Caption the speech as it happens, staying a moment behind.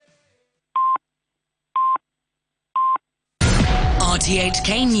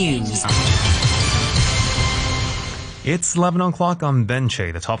RTHK News. It's 11 o'clock on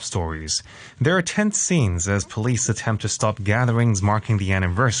Benche, the top stories. There are tense scenes as police attempt to stop gatherings marking the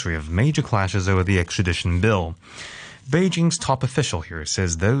anniversary of major clashes over the extradition bill. Beijing's top official here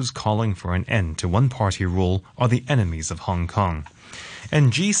says those calling for an end to one-party rule are the enemies of Hong Kong.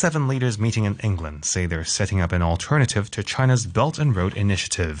 And G7 leaders meeting in England say they're setting up an alternative to China's Belt and Road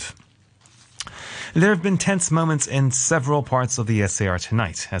Initiative. There have been tense moments in several parts of the SAR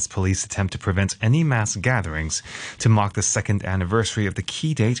tonight as police attempt to prevent any mass gatherings to mark the second anniversary of the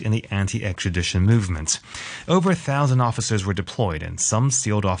key date in the anti-extradition movement. Over 1,000 officers were deployed and some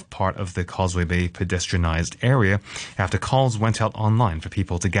sealed off part of the Causeway Bay pedestrianized area after calls went out online for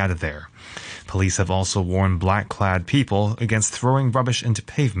people to gather there. Police have also warned black-clad people against throwing rubbish into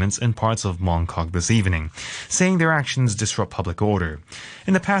pavements in parts of Mongkok this evening, saying their actions disrupt public order.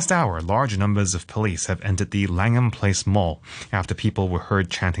 In the past hour, large numbers of police have entered the Langham Place Mall after people were heard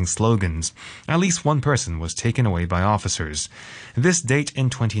chanting slogans. At least one person was taken away by officers. This date in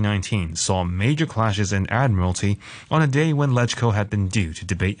 2019 saw major clashes in Admiralty on a day when LegCo had been due to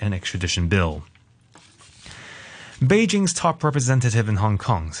debate an extradition bill. Beijing's top representative in Hong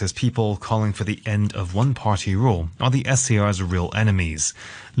Kong says people calling for the end of one-party rule are the SAR's real enemies.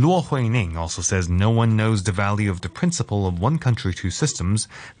 Luo Huining also says no one knows the value of the principle of one country, two systems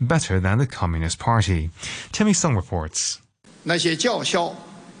better than the Communist Party. Timmy Sung reports. Speaking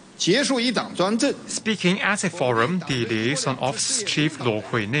at a forum, the liaison office chief Luo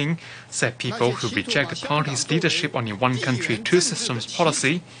Huining said people who reject the party's leadership on a one country, two systems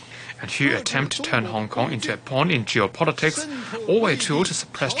policy and who attempt to turn Hong Kong into a pawn in geopolitics or a tool to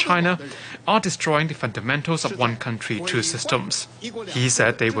suppress China are destroying the fundamentals of one country, two systems. He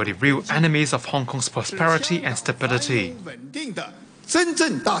said they were the real enemies of Hong Kong's prosperity and stability.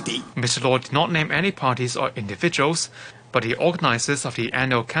 Mr. Luo did not name any parties or individuals, but the organizers of the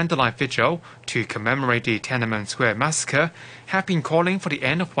annual Candlelight Vigil to commemorate the Tiananmen Square massacre have been calling for the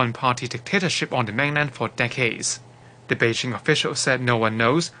end of one-party dictatorship on the mainland for decades. The Beijing official said no one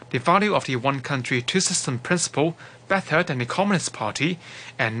knows the value of the one country, two system principle better than the Communist Party,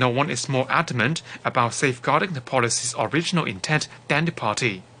 and no one is more adamant about safeguarding the policy's original intent than the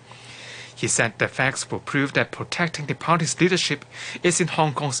party. He said the facts will prove that protecting the party's leadership is in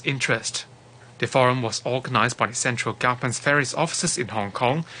Hong Kong's interest. The forum was organized by the central government's various offices in Hong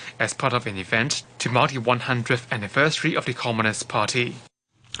Kong as part of an event to mark the 100th anniversary of the Communist Party.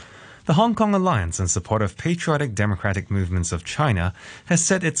 The Hong Kong Alliance in support of patriotic democratic movements of China has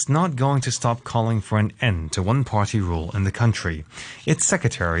said it's not going to stop calling for an end to one-party rule in the country. Its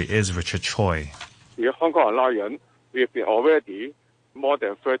secretary is Richard Choi. The Hong Kong Alliance, we have been already more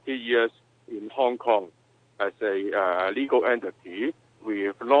than 30 years in Hong Kong as a legal entity. We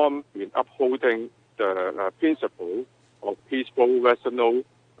have long been upholding the principle of peaceful, rational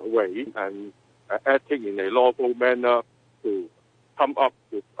way and acting in a lawful manner to come up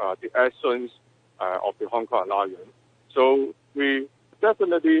with the actions of the Hong Kong Alliance. So we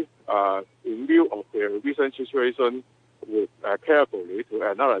definitely, in view of the recent situation, would carefully to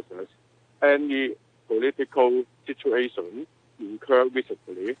analyze any political situation incurred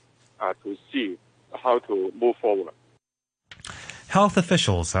recently to see how to move forward. Health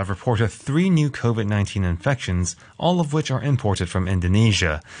officials have reported 3 new COVID-19 infections, all of which are imported from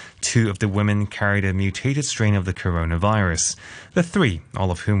Indonesia. 2 of the women carried a mutated strain of the coronavirus. The 3, all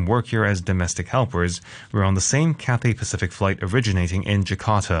of whom work here as domestic helpers, were on the same Cathay Pacific flight originating in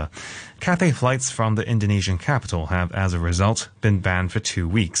Jakarta. Cathay flights from the Indonesian capital have, as a result, been banned for 2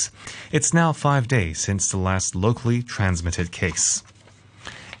 weeks. It's now 5 days since the last locally transmitted case.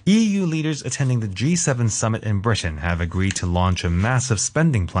 EU leaders attending the G7 summit in Britain have agreed to launch a massive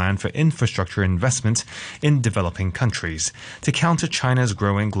spending plan for infrastructure investment in developing countries to counter China's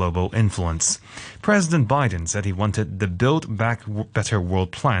growing global influence. President Biden said he wanted the Build Back Better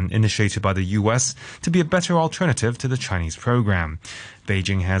World plan initiated by the US to be a better alternative to the Chinese program.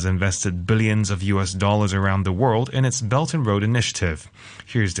 Beijing has invested billions of US dollars around the world in its Belt and Road Initiative.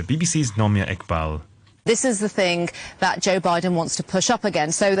 Here's the BBC's Nomia Iqbal. This is the thing that Joe Biden wants to push up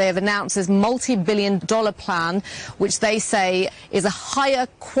again. So they have announced this multi-billion-dollar plan, which they say is a higher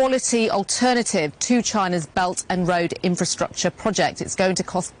quality alternative to China's Belt and Road infrastructure project. It's going to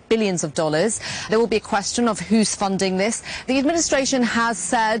cost billions of dollars. There will be a question of who's funding this. The administration has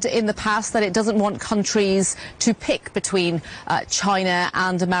said in the past that it doesn't want countries to pick between China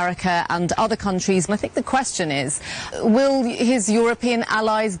and America and other countries. And I think the question is, will his European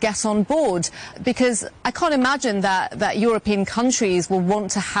allies get on board? Because I can't imagine that European countries will want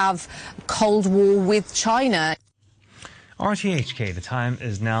to have a Cold War with China. RTHK, the time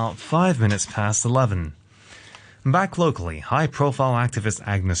is now 5 minutes past 11. Back locally, high-profile activist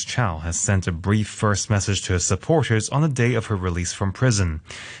Agnes Chow has sent a brief first message to her supporters on the day of her release from prison.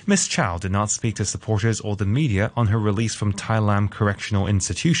 Ms. Chow did not speak to supporters or the media on her release from Tai Lam Correctional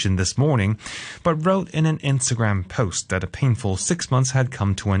Institution this morning, but wrote in an Instagram post that a painful 6 months had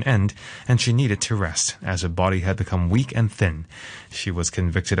come to an end and she needed to rest, as her body had become weak and thin. She was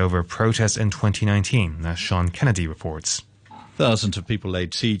convicted over a protest in 2019, as Sean Kennedy reports. Thousands of people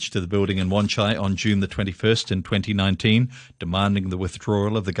laid siege to the building in Wan Chai on June the 21st in 2019, demanding the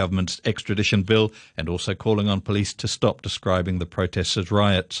withdrawal of the government's extradition bill and also calling on police to stop describing the protests as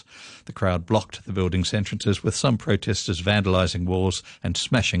riots. The crowd blocked the building's entrances, with some protesters vandalising walls and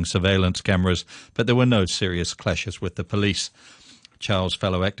smashing surveillance cameras, but there were no serious clashes with the police. Chow's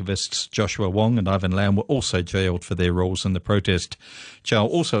fellow activists Joshua Wong and Ivan Lam were also jailed for their roles in the protest. Chow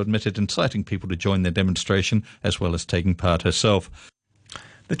also admitted inciting people to join their demonstration, as well as taking part herself.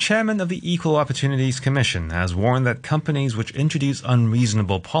 The chairman of the Equal Opportunities Commission has warned that companies which introduce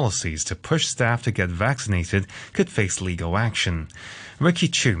unreasonable policies to push staff to get vaccinated could face legal action. Ricky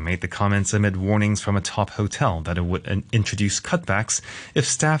Chu made the comments amid warnings from a top hotel that it would introduce cutbacks if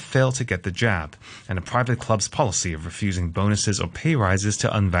staff fail to get the jab, and a private club's policy of refusing bonuses or pay rises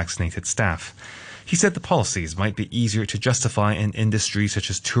to unvaccinated staff. He said the policies might be easier to justify in industries such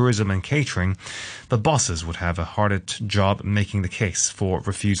as tourism and catering, but bosses would have a harder job making the case for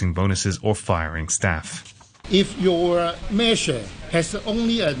refusing bonuses or firing staff. If your measure has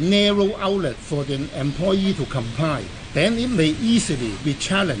only a narrow outlet for the employee to comply, then it may easily be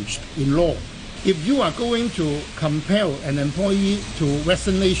challenged in law. If you are going to compel an employee to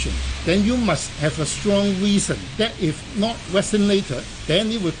vaccination, then you must have a strong reason that if not vaccinated,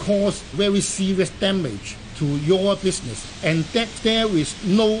 then it will cause very serious damage to your business, and that there is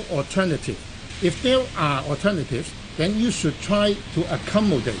no alternative. If there are alternatives, then you should try to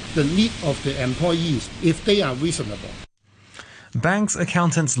accommodate the need of the employees if they are reasonable. Banks,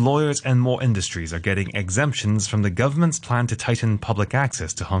 accountants, lawyers and more industries are getting exemptions from the government's plan to tighten public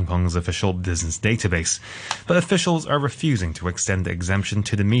access to Hong Kong's official business database. But officials are refusing to extend the exemption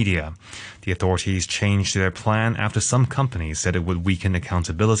to the media. The authorities changed their plan after some companies said it would weaken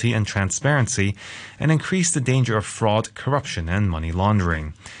accountability and transparency and increase the danger of fraud, corruption and money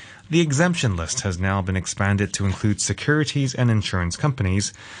laundering. The exemption list has now been expanded to include securities and insurance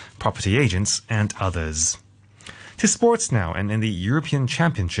companies, property agents and others. To sports now, and in the European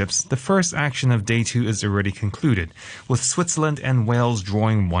Championships, the first action of Day 2 is already concluded, with Switzerland and Wales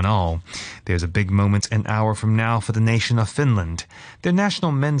drawing 1-1. There's a big moment an hour from now for the nation of Finland. Their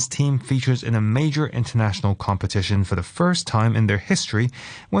national men's team features in a major international competition for the first time in their history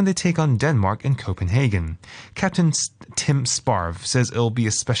when they take on Denmark in Copenhagen. Captain Tim Sparv says it'll be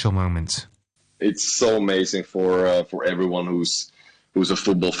a special moment. It's so amazing for everyone who's a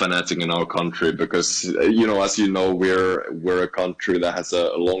football fanatic in our country, because as you know, we're a country that has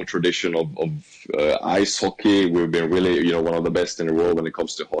a long tradition of ice hockey. We've been really one of the best in the world when it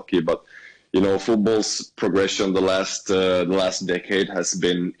comes to hockey, but football's progression the last decade has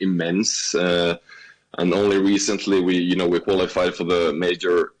been immense, and only recently we qualified for the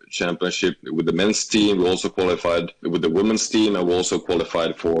major championship with the men's team. We also qualified with the women's team, and we also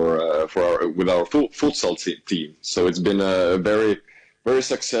qualified with our futsal team. So it's been a very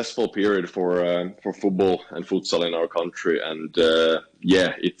successful period for football and futsal in our country, and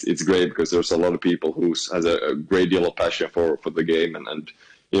it's great because there's a lot of people who has a great deal of passion for the game, and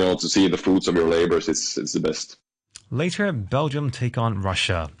to see the fruits of your labors, it's the best. Later, Belgium take on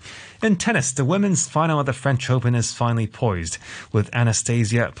Russia. In tennis, the women's final at the French Open is finally poised, with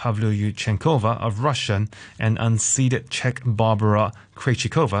Anastasia Pavlyuchenkova of Russia and unseeded Czech Barbara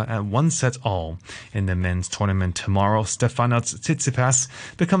Krejcikova at 1-all. In the men's tournament tomorrow, Stefanos Tsitsipas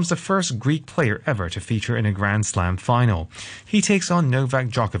becomes the first Greek player ever to feature in a Grand Slam final. He takes on Novak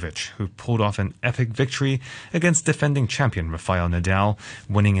Djokovic, who pulled off an epic victory against defending champion Rafael Nadal,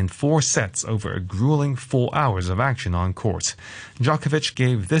 winning in 4 sets over a grueling 4 hours of action on court. Djokovic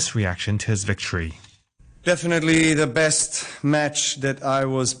gave this reaction to his victory. Definitely the best match that I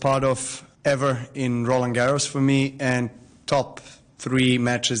was part of ever in Roland Garros for me, and top 3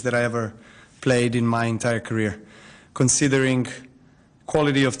 matches that I ever played in my entire career. Considering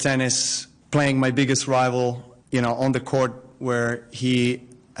quality of tennis, playing my biggest rival, on the court where he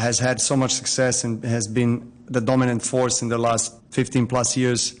has had so much success and has been the dominant force in the last 15 plus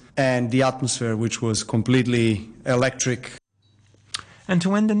years, and the atmosphere, which was completely electric. And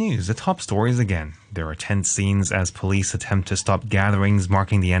to end the news, the top stories again. There are tense scenes as police attempt to stop gatherings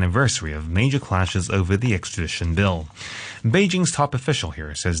marking the anniversary of major clashes over the extradition bill. Beijing's top official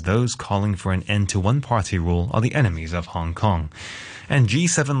here says those calling for an end to one-party rule are the enemies of Hong Kong. And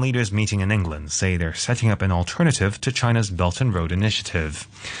G7 leaders meeting in England say they're setting up an alternative to China's Belt and Road Initiative.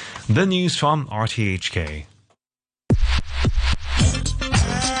 The news from RTHK.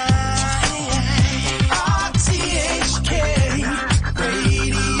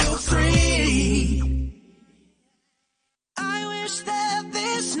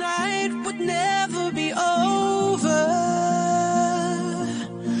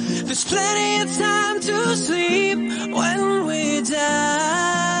 There's plenty of time to sleep when we die.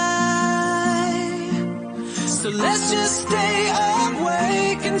 So let's just stay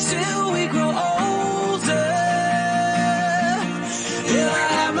awake until we grow older. If I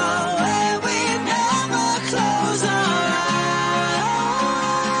had my way, we'd never close our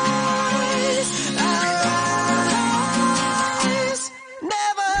eyes.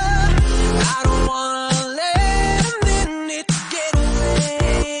 Never. I don't wanna let a minute get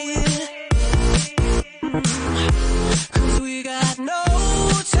away. 'Cause we got no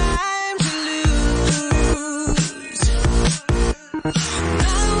time to lose.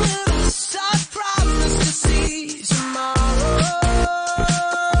 None of us are promised to see tomorrow.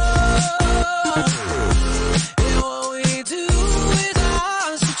 And what we do is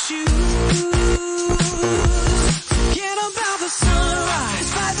ours to choose. Forget about the sunrise,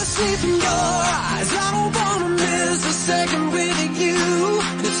 fight the sleep in your eyes. I don't wanna miss a second with you.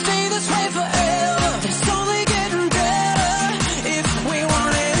 And stay this way forever. It's only getting better if we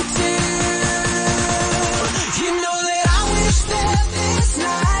wanted to. You know that I wish that this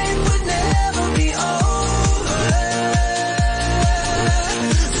night would never be over.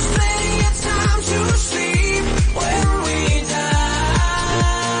 There's plenty of time to sleep when we die.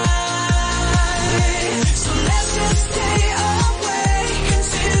 So let's just stay awake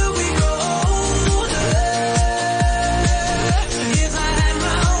until we grow older. If I had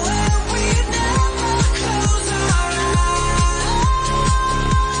my way, we'd never close our eyes.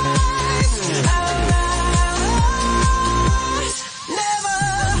 Never.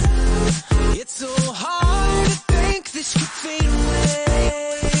 It's so hard to think this could fade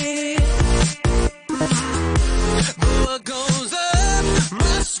away. But what goes up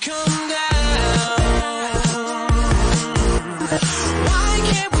must come down. Why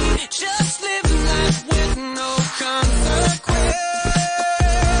can't we just live life with no consequence?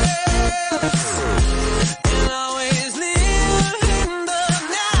 And always live in the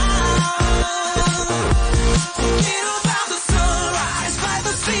now. Forget about the sunrise, fight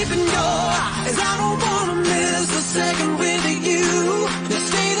the sleep in your eyes. I don't wanna miss a second with you. Let's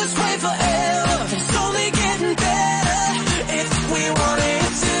stay this way forever. It's only getting better if we wanted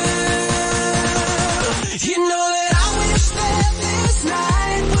to. You know that I wish that this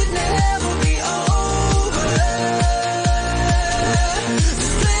night would never be over. There's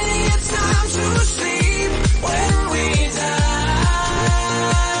plenty of time to sleep when we die.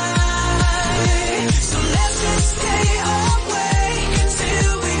 So let's just stay awake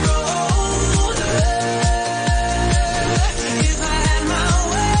until we grow older. If I had my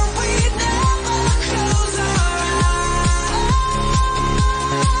way, we'd never close our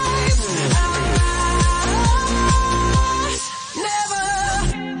eyes. Never.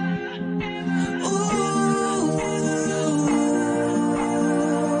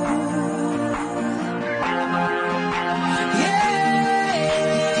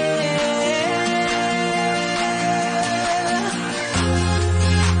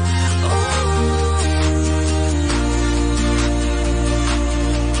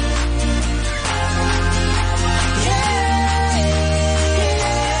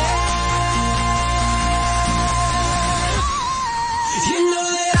 You know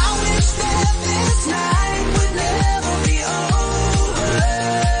that I wish that this night would never be over.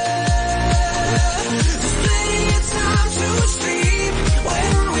 There's plenty of time to sleep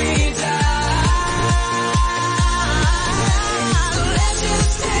when we die. So let's just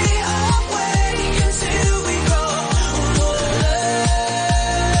stay awake until we grow older.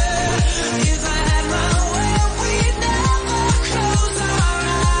 If I had my way, we'd never close our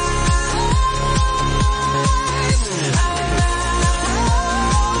eyes.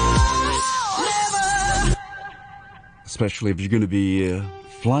 Never. Especially if you're going to be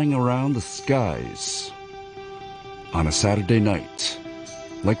flying around the skies on a Saturday night,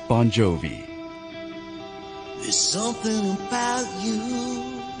 like Bon Jovi. There's something about you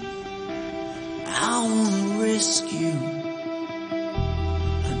I wanna rescue.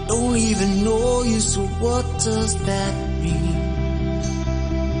 I don't even know you, so what does that mean?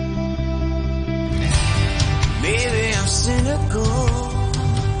 political,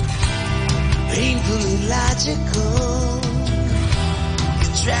 painfully logical.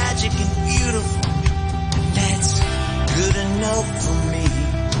 You're tragic and beautiful, and that's good enough for me.